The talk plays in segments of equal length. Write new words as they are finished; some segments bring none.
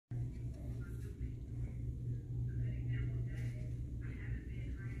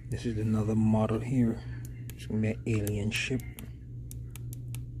This is another model here. It's gonna be an alien ship.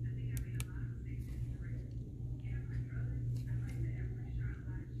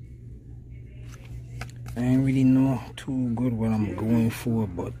 I ain't really know too good what I'm going for,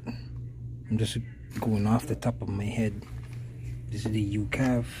 but I'm just going off the top of my head. This is the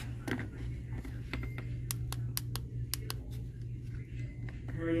UCAV.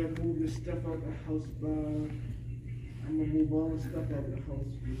 Hurry up, move this stuff out the house, Bob. I'm gonna move all the stuff out the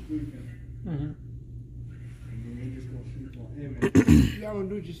house this weekend. And then they just gonna sleep on him. Y'all gonna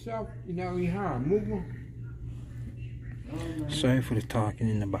do it yourself? You're not gonna hire. Move them. Sorry for the talking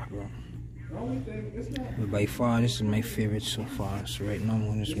in the background. But by far, this is my favorite so far. So right now, I'm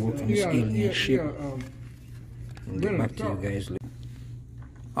gonna just work on this alien ship and get back to you guys later.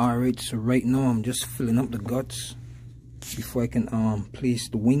 Alright, so right now I'm just filling up the guts before I can place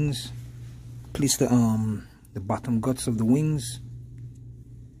the wings. Place the bottom guts of the wings.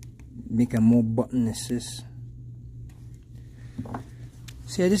 Make a more button assist.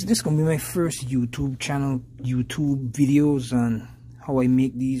 So yeah, this gonna be my first YouTube channel, YouTube videos on how I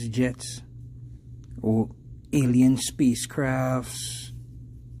make these jets or alien spacecrafts,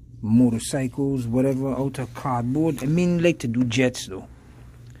 motorcycles, whatever, out of cardboard. I mainly like to do jets though.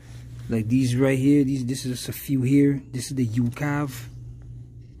 Like these right here, this is just a few here. This is the UCAV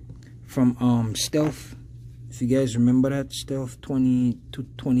from Stealth. If you guys remember that, Stealth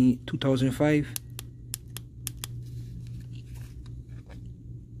 2005.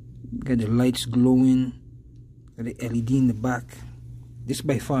 Got the lights glowing, got the LED in the back. This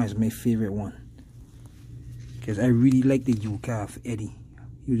by far is my favorite one, because I really like the UCAV Eddie.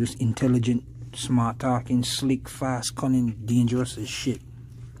 He was just intelligent, smart talking, slick, fast, cunning, dangerous as shit.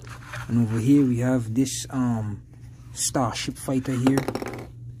 And over here we have this Starship fighter here.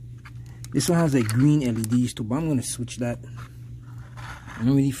 This one has like green LEDs too, but I'm gonna switch that. I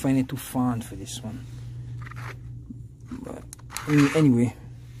don't really find it too fun for this one. But anyway,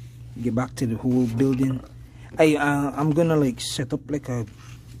 get back to the whole building. I'm gonna like set up like a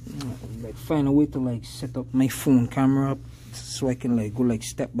like find a way to like set up my phone camera up so I can like go like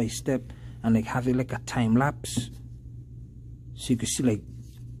step by step and like have it like a time lapse, so you can see like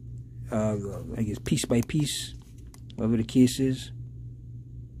I guess piece by piece, whatever the case is.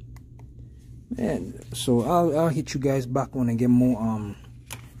 And so I'll hit you guys back when I get more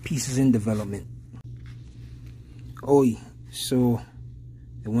pieces in development. Oh, so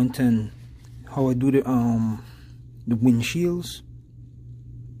I went and how I do the windshields,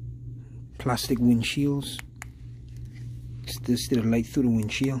 plastic windshields. This the light through the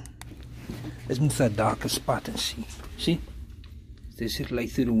windshield. Let's move to a darker spot and see. See? This is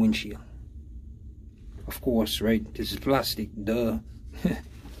light through the windshield. Of course, right? This is plastic, duh. But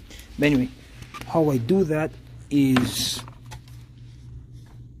anyway, how I do that is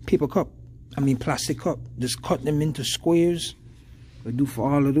plastic cup. Just cut them into squares. I do for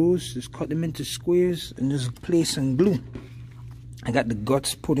all of those. Just cut them into squares and just place some glue. I got the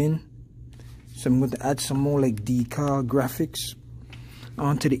guts put in, so I'm going to add some more like decal graphics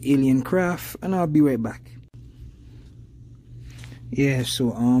onto the alien craft, and I'll be right back. Yeah,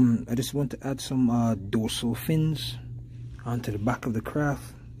 so I just want to add some dorsal fins onto the back of the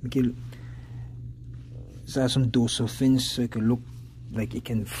craft. Let's add some dorsal fins so it can look like it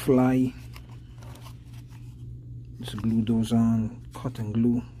can fly. Just glue those on, cut and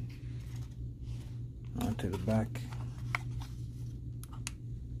glue onto the back.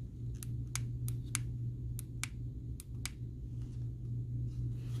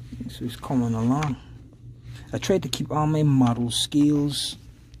 So it's coming along. I tried to keep all my model scales.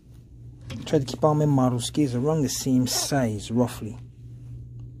 Around the same size, roughly.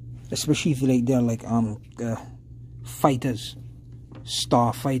 Especially if like they're like fighters,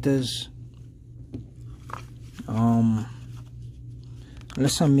 star fighters.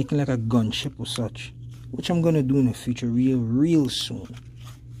 Unless I'm making like a gunship or such, which I'm gonna do in the future, real soon.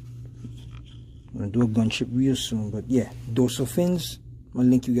 I'm gonna do a gunship real soon. But yeah, dorsal fins. I'll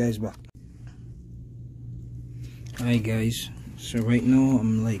link you guys back. Alright guys, so right now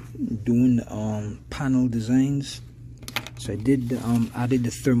I'm like doing the panel designs. So I did added the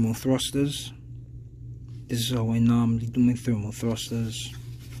thermal thrusters. This is how I normally do my thermal thrusters.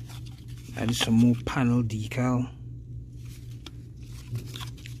 Added some more panel decal.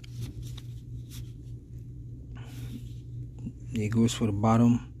 There goes for the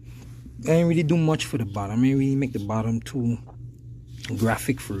bottom. I didn't really do much for the bottom. I didn't really make the bottom too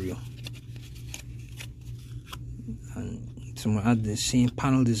graphic for real. And so I'm gonna add the same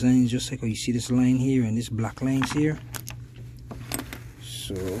panel designs, just like how you see this line here and this black lines here.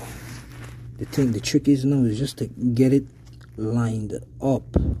 So the trick is now is just to get it lined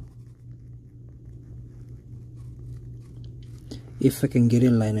up. If I can get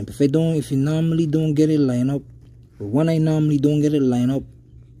it lined up. If you normally don't get it lined up, but when I normally don't get it lined up,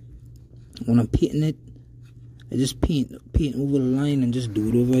 when I'm painting it, I just paint over the line and just do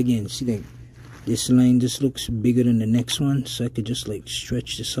it over again. See, like this line just looks bigger than the next one, so I could just like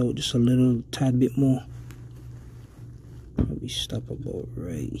stretch this out just a little tad bit more. Probably stop about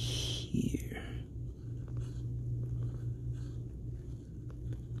right here.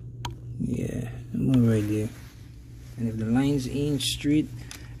 Yeah, I'm right there. And if the lines ain't straight,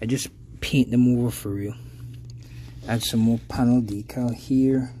 I just paint them over for real. Add some more panel decal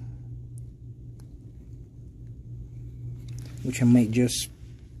here, which I might just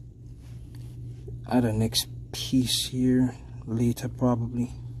add a next piece here later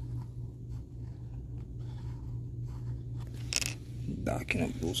probably. Darken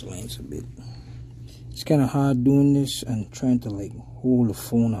up those lines a bit. It's kind of hard doing this and trying to like hold the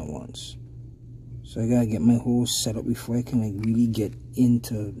phone at once. So I gotta get my whole setup before I can like really get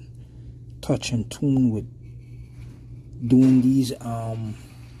into touch and tune with doing these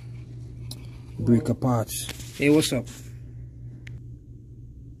breaker parts. Hey, what's up?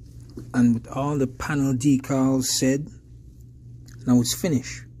 And with all the panel decals said, now it's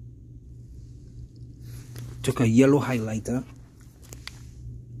finished. Took a yellow highlighter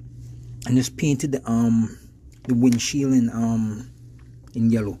and just painted the windshield in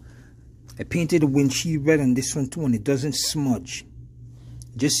yellow. I painted the windshield red on this one too, and it doesn't smudge.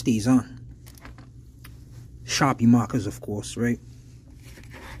 It just stays on. Sharpie markers, of course, right?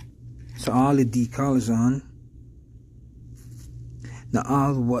 So all the decal is on. Now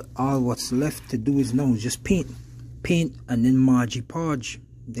all what's left to do is now just paint, and then margy podge.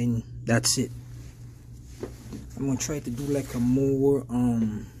 Then that's it. I'm gonna try to do like a more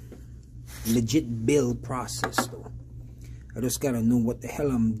legit build process though. I just gotta know what the hell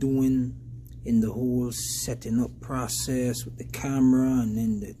I'm doing in the whole setting up process with the camera, and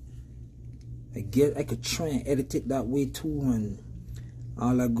then I could try and edit it that way too and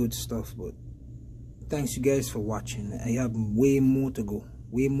all that good stuff. But thanks you guys for watching. I have way more to go,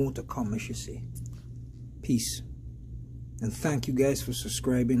 way more to come, I should say. Peace, and thank you guys for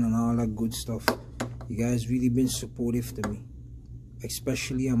subscribing and all that good stuff. You guys really been supportive to me,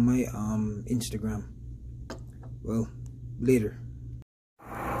 especially on my Instagram. Well, later.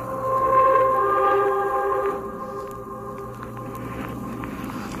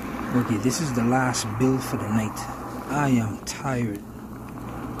 Okay, this is the last build for the night. I am tired.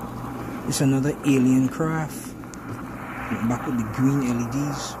 It's another alien craft. Back with the green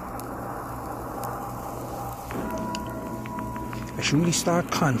LEDs. I should really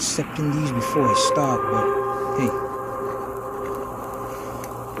start concepting these before I start, but hey.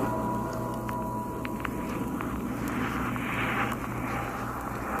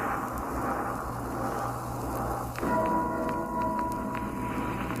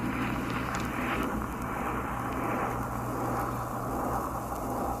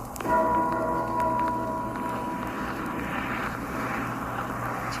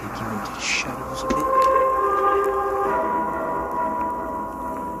 Take you into the shadows a bit.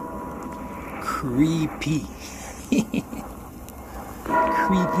 Creepy.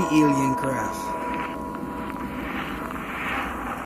 Creepy alien craft.